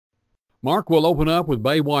Mark will open up with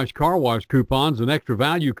Bay Wash Car Wash coupons, an extra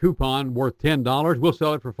value coupon worth $10. We'll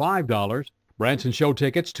sell it for $5. Branson show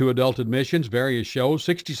tickets, 2 adult admissions, various shows,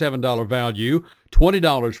 $67 value,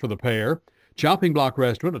 $20 for the pair. Chopping Block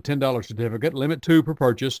Restaurant, a $10 certificate, limit 2 per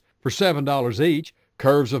purchase for $7 each.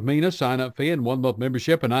 Curves of Mina, sign-up fee and 1-month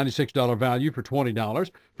membership, a $96 value for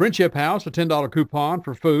 $20. Friendship House, a $10 coupon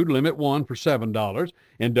for food, limit 1 for $7.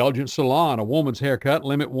 Indulgent Salon, a woman's haircut,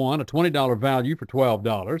 limit 1, a $20 value for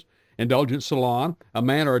 $12. Indulgent Salon, a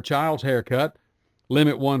man or a child's haircut,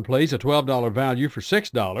 limit 1 please, a $12 value for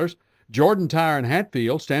 $6. Jordan Tire in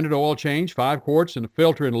Hatfield, standard oil change, 5 quarts and a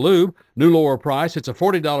filter and lube, new lower price. It's a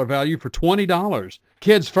 $40 value for $20.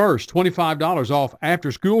 Kids First, $25 off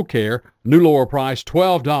after school care, new lower price,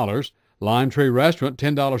 $12. Lime Tree Restaurant,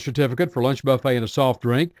 $10 certificate for lunch buffet and a soft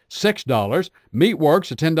drink, $6.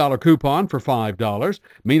 Meatworks, a $10 coupon for $5.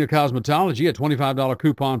 Mina Cosmetology, a $25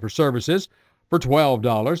 coupon for services for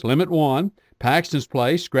 $12. Limit 1. Paxton's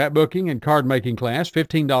Place, scrapbooking and card making class,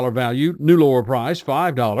 $15 value, new lower price,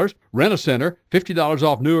 $5. Rent-A-Center, $50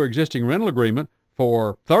 off new or existing rental agreement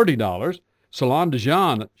for $30. Salon de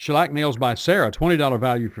Jean, shellac nails by Sarah, $20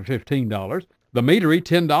 value for $15. The Meadery,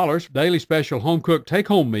 $10, daily special home-cooked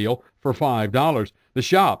take-home meal for $5. The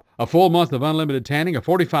Shop, a full month of unlimited tanning, a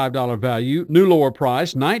 $45 value, new lower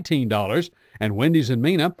price, $19. And Wendy's in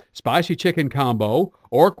Mina, spicy chicken combo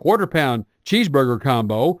or quarter-pound cheeseburger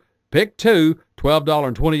combo, pick 2,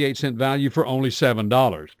 $12.28 value for only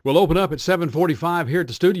 $7. We'll open up at 7:45 here at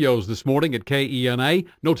the studios this morning at KENA.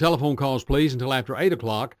 No telephone calls, please, until after 8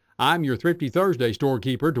 o'clock. I'm your Thrifty Thursday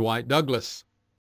storekeeper, Dwight Douglas.